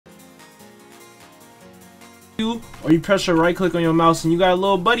or you press your right click on your mouse and you got a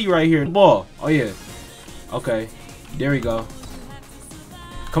little buddy right here. The ball. Oh yeah. Okay. There we go.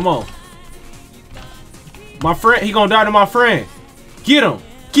 Come on. My friend, he gonna die to my friend. Get him.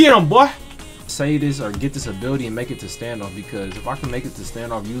 Get him, boy. Say this or get this ability and make it to standoff, because if I can make it to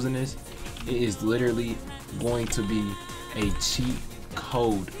standoff using this, it is literally going to be a cheat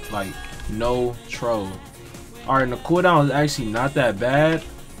code. Like, no troll. Alright, and the cooldown is actually not that bad.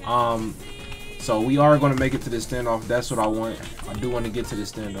 So we are going to make it to this standoff. That's what I want. I do want to get to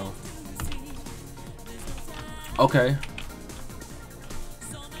this standoff. Okay.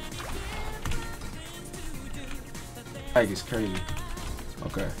 Like, it's crazy.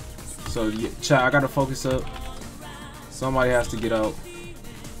 Okay. So, yeah, chat, I got to focus up. Somebody has to get out.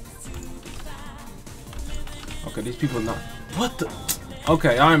 Okay, these people are not... What the...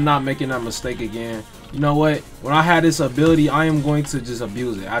 Okay, I am not making that mistake again. You know what? When I had this ability, I am going to just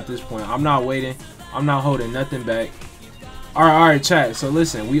abuse it at this point. I'm not waiting. I'm not holding nothing back. Alright, chat. So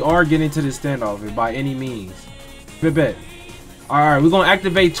listen, we are getting to this standoff by any means. Bet. Alright, we're going to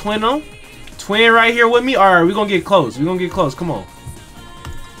activate Twin on. Twin right here with me. Alright, we're going to get close. We're going to get close. Come on.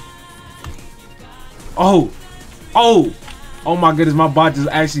 Oh. Oh. Oh my goodness, my bot just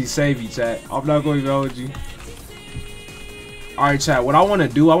actually saved me, chat. I'm not going to go with you. Alright, chat, what I want to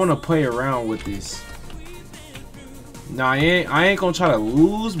do, I want to play around with this. Now, I ain't going to try to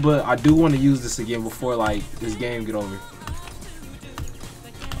lose, but I do want to use this again before, like, this game get over.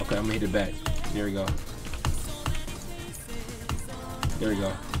 Okay, I'm going to hit it back. There we go. There we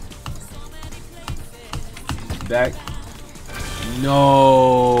go. Back.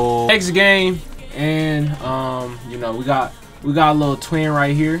 No. Next game, and, you know, we got a little twin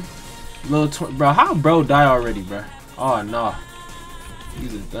right here. Little twin. Bro, how bro die already, bro? Oh, no.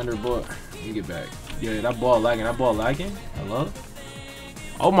 He's a thunderbolt. Let me get back. Yeah, that ball lagging. That ball lagging. Hello?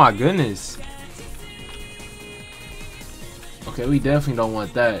 Oh my goodness. Okay, we definitely don't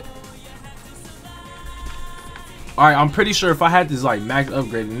want that. Alright, I'm pretty sure if I had this like max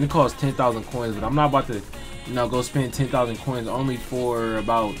upgrade, and it costs 10,000 coins, but I'm not about to, you know, go spend 10,000 coins only for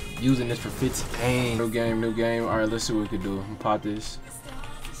about using this for 15. New game, new game. Alright, let's see what we can do. Pop this.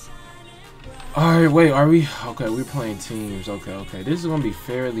 Alright, wait, are we? Okay, we're playing teams. Okay. This is gonna be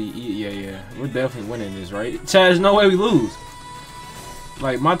fairly yeah. We're definitely winning this, right? Chad, there's no way we lose.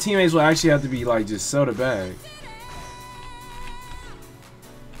 Like, my teammates will actually have to be like, just sell the bag.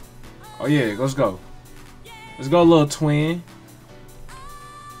 Oh yeah, let's go. Let's go, little twin.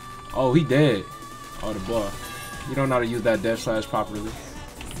 Oh, he dead. Oh, the ball. You don't know how to use that dash slash properly.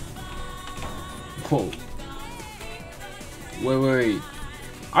 Whoa. Wait.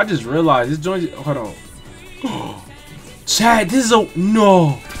 I just realized this joint. Hold on. Chad, this is a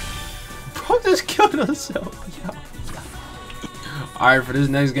no. Bro just killed himself. Alright, for this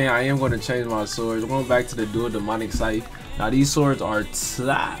next game, I am going to change my swords. I'm going back to the dual demonic scythe. Now these swords are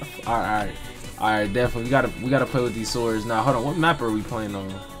tough. Alright, definitely. We gotta play with these swords. Now hold on, what map are we playing on?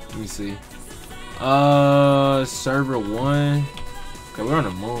 Let me see. Server 1. Okay, we're on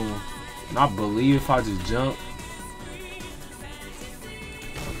the moon. And I believe if I just jump.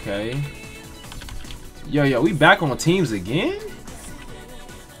 Okay. Yo, we back on teams again?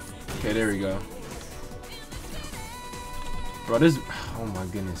 Okay, there we go. Bro, this, oh my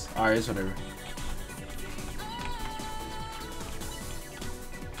goodness. Alright, it's whatever.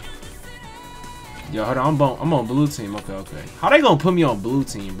 Yo, hold on, I'm on blue team. Okay. How they gonna put me on blue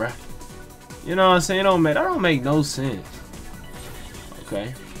team, bruh? You know what I'm saying? That don't make no sense.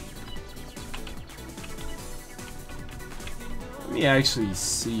 Okay. Let me actually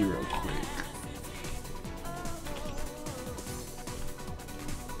see real quick.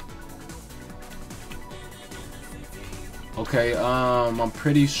 Okay, I'm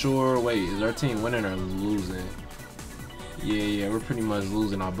pretty sure. Wait, is our team winning or losing? Yeah, we're pretty much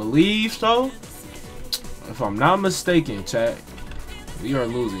losing. I believe so. If I'm not mistaken, chat, we are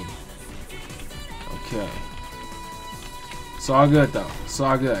losing. Okay. It's all good though. It's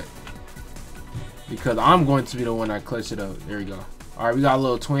all good. Because I'm going to be the one that clutch it up. There we go. Alright, we got a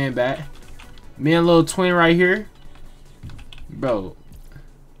little twin back. Me and little twin right here. Bro.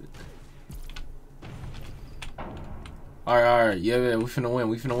 Alright. Yeah, we finna win.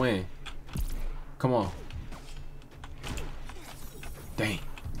 We finna win. Come on. Dang.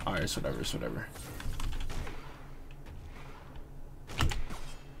 Alright, it's whatever. It's whatever.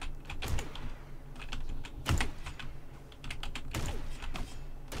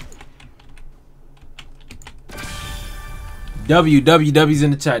 W's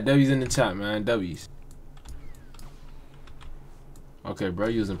in the chat. W's in the chat, man. W's. Okay, bro,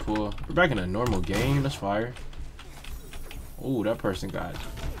 using pool. We're back in a normal game. That's fire. Oh, that person got.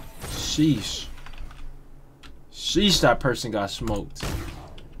 Sheesh. Sheesh, that person got smoked.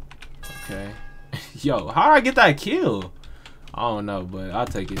 Okay. Yo, how did I get that kill? I don't know, but I'll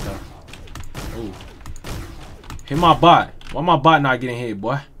take it though. Ooh. Hit my bot. Why my bot not getting hit,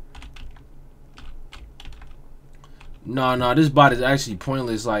 boy? No, this bot is actually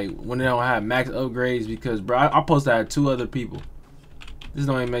pointless. Like when they don't have max upgrades, because bro, I supposed to have 2 other people. This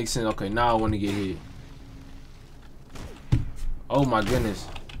don't even make sense. Okay, now I want to get hit. Oh my goodness.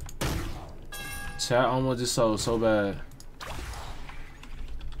 Chat almost just so bad.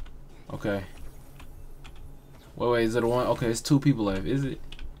 Okay. Wait, is it a one? Okay, it's 2 people left. Is it?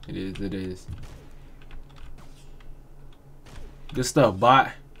 It is. Good stuff, bot.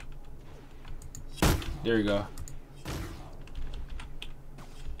 There you go.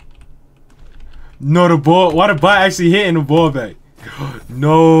 No, the ball. Why the bot actually hitting the ball back?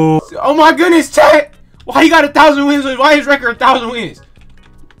 No. Oh my goodness, chat. Why he got 1,000 wins? Why his record 1,000 wins?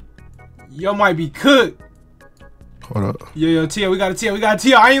 Yo might be cooked. Hold up. Yo, Tio, we got a Tio.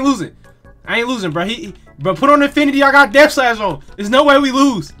 I ain't losing, bro. Bro, put on Infinity. I got Death Slash on. There's no way we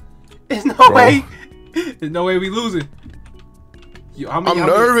lose. There's no way. There's no way we losing. Yo, I'm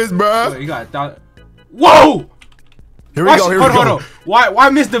nervous, bro. Yo, you got 1,000. Whoa! Here we go. Hold on. Why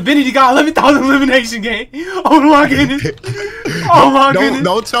Miss Divinity got 11,000 elimination game? Oh my goodness. Oh my goodness.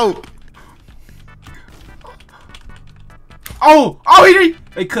 Don't choke. Oh,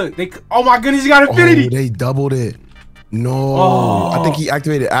 they cooked. Oh my goodness, he got Infinity. Oh, they doubled it. No. I think he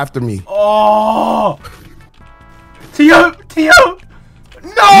activated after me. Oh. Tio.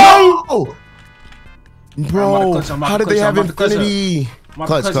 No. Bro, how did they have Infinity?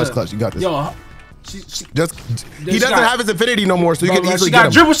 Clutch. You got this. Yo, he doesn't have his Infinity no more, so you can easily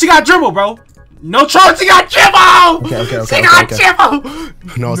get him. She got dribble, bro. No charge. She got dribble. Okay. She got dribble.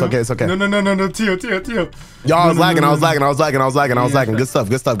 No, it's okay. No. Tio. Yo, I was lagging. Good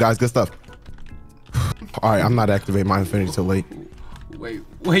stuff, guys. Good stuff. All right, I'm not activating my Infinity till late. Wait.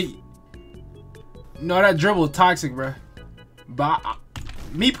 No, that dribble is toxic, bro. But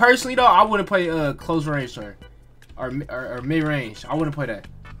me personally, though, I wouldn't play close range or mid range. I wouldn't play that.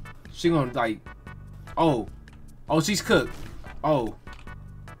 She gonna like, oh, she's cooked. Oh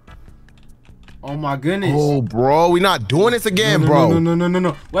my goodness. Oh, bro, we not doing this again, bro.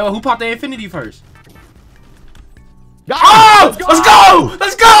 No. Wait, who popped the Infinity first? Oh,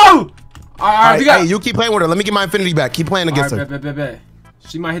 let's go. All right, hey, you keep playing with her. Let me get my Infinity back. Keep playing against her. Bet.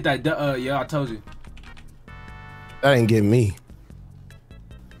 She might hit that. Yeah, I told you. That ain't getting me.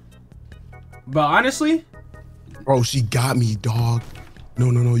 But honestly, bro, she got me, dog.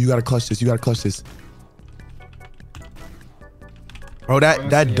 No. You gotta clutch this. Bro,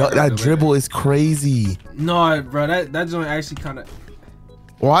 that dribble is crazy. No, bro, that joint actually kind of.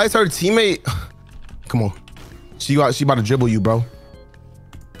 Why is her teammate? Come on, she about to dribble you, bro.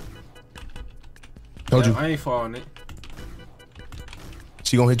 Told you. I ain't falling it.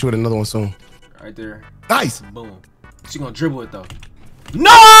 She gonna hit you with another one soon. Right there. Nice. Boom. She gonna dribble it though.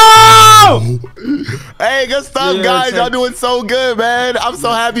 No! Hey, good stuff, guys. Y'all doing so good, man. I'm so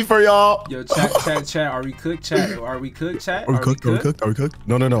happy for y'all. Yo, chat. Are we cooked, chat? Are we cooked?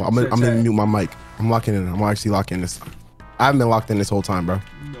 No. I'm gonna mute my mic. I'm locking in. I'm actually locking in this. I haven't been locked in this whole time, bro.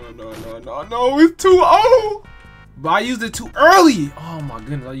 No. It's too old. But I used it too early. Oh my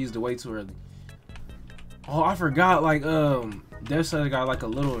goodness, I used it way too early. Oh, I forgot. Like, Death Slash got like a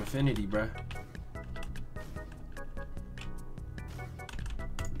little Infinity, bro.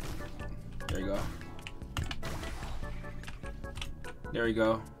 There we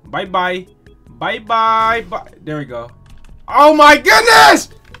go. Bye. There we go. Oh my goodness!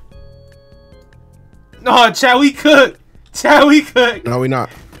 No, chat, we cooked. No, we not.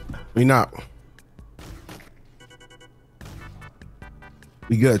 We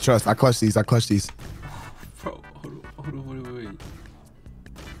good. Trust. I clutch these. Bro, hold on, wait.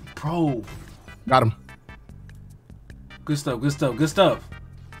 Bro. Got him. Good stuff.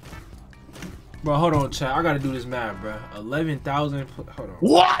 Bro, hold on, chat. I gotta do this math, bro. 11,000. Hold on.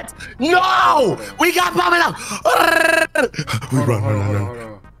 What? No! We got popping out. Hold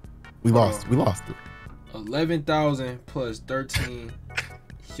on. We lost. 11,000 plus 13.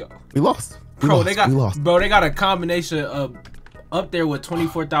 Yo. We lost. Bro, they got a combination of up there with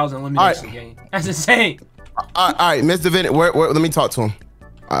 24,000 elimination game. That's insane. All right, Miss Divinity, let me talk to him.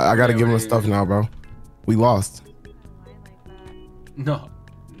 I gotta give him his stuff now, bro. We lost. No.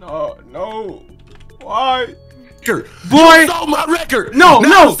 Why? Boy, you stole my record. No.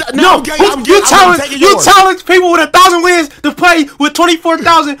 You challenge people with 1,000 wins to play with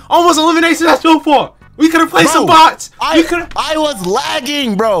 24,000 almost eliminations. That's your fault. We could have played some bots. I was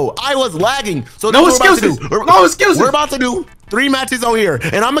lagging, bro. So no excuses. We're about to do 3 matches on here,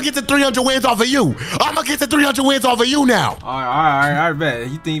 and I'm gonna get to 300 wins off of you. I'm gonna get to 300 wins off of you now. All right, bet.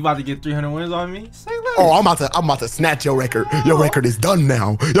 You think you about to get 300 wins off of me? Say less. Oh, I'm about to snatch your record. Your record is done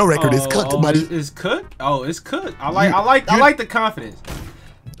now. Your record is cooked, buddy. It's cooked. Oh, it's cooked. I like the confidence.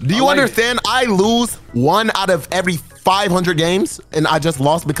 Do you understand? I lose 1 out of every 500 games, and I just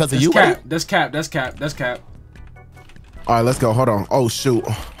lost because of you. That's cap. All right, let's go. Hold on. Oh shoot.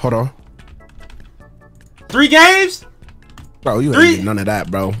 Hold on. 3 games? Bro, you ain't getting none of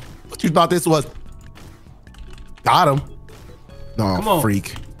that, bro. What you thought this was? Got him. No, come on.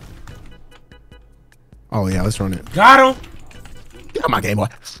 Freak. Oh yeah, let's run it. Got him. Get on my game, boy.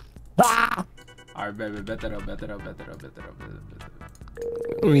 Ah! All right, baby, bet that up. Let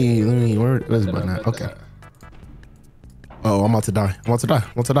me. Where's the button at? Okay. Oh, I'm about to die. I'm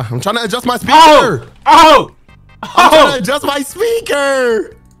trying to adjust my speaker. Oh! I'm trying to adjust my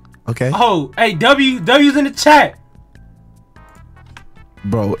speaker. Okay. Oh, hey, W's in the chat.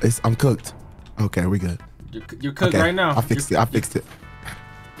 Bro, I'm cooked. Okay, we good. You're cooked right now. I fixed it. I fixed it.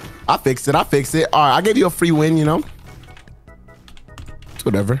 All right, I gave you a free win, you know. It's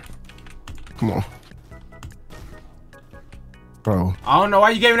whatever. Come on. Bro. I don't know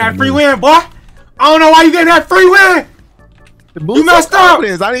why you gave me that free win, boy. I don't know why you gave me that free win. You messed up.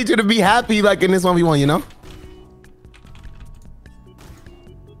 I need you to be happy like in this 1v1, you know?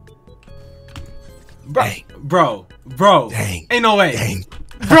 Bro. Dang. Ain't no way. Dang.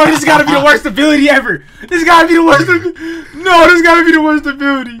 Bro, this gotta be the worst ability ever. This gotta be the worst. No, this gotta be the worst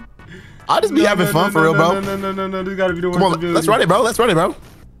ability. I'll just be having fun for real, bro. No. This gotta be the worst Come on, ability. let's run it, bro.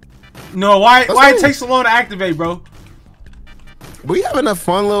 No, why it takes so long to activate, bro? We having a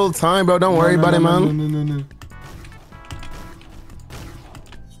fun little time, bro. Don't worry about it, man. No.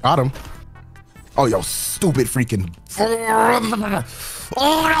 Got him. Oh, yo, stupid freaking.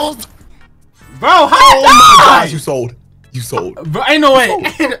 Bro, how oh my gosh, you sold. Bro, ain't no way. All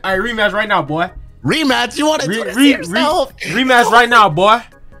right, rematch right now, boy. Rematch? You want to do this yourself? Rematch right now, boy.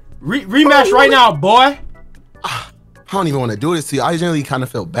 Rematch right now, boy. I don't even want to do this to you. I generally kind of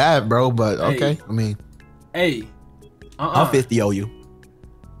feel bad, bro, but okay. I mean, hey, I'll 50 owe you.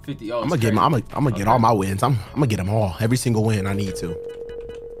 50 owe. I'm gonna get all my wins. I'm gonna get them all. Every single win I need to.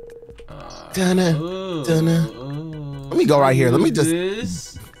 Dunna. Let me go right here. Let me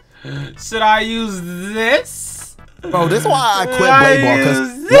just. Should I use this? Bro, this is why I quit Blade Ball.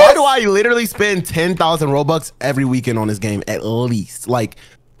 Because why do I literally spend 10,000 Robux every weekend on this game at least? Like,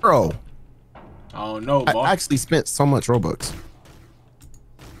 bro. I don't know, bro. I actually spent so much Robux.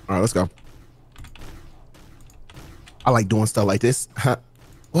 All right, let's go. I like doing stuff like this.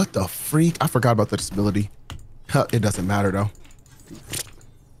 What the freak? I forgot about the disability. It doesn't matter, though.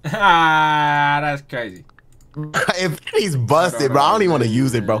 That's crazy. Infinity's busted, bro. I don't even want to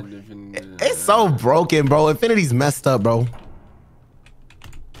use it, bro. It's so broken, bro. Infinity's messed up, bro.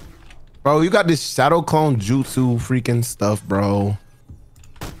 Bro, you got this shadow clone jutsu freaking stuff, bro.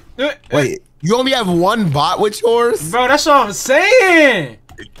 Wait, you only have 1 bot with yours? Bro, that's what I'm saying.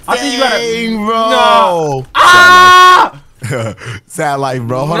 I think you gotta, bro. No. Sad life,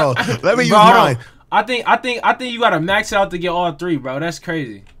 bro. Hold on. Let me use mine. I think you gotta max it out to get all 3, bro. That's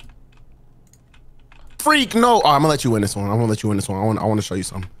crazy. Freak, no. Oh, I'm gonna let you win this one. I want to show you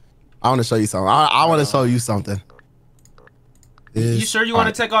something. I want to show you something. You sure you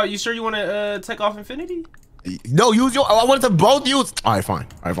want to take off? You sure you want to take off Infinity? No, use your. I wanted to both use. All right, fine.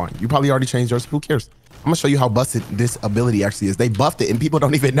 You probably already changed yours. Who cares? I'm gonna show you how busted this ability actually is. They buffed it and people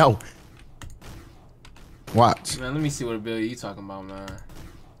don't even know. Watch. Man, let me see what ability you talking about, man.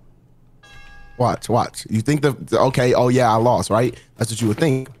 Watch. You think okay? Oh yeah, I lost, right? That's what you would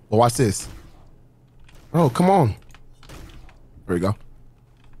think. But watch this. Oh, come on. There we go.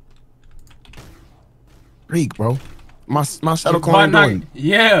 Freak, bro. My shadow clone ain't doing.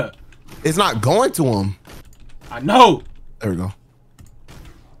 Yeah. It's not going to him. I know. There we go.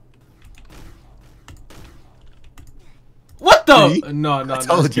 What the? No. That's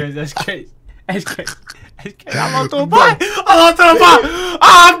crazy. I'm on to a bot.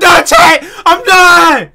 I'm done, chat. I'm done.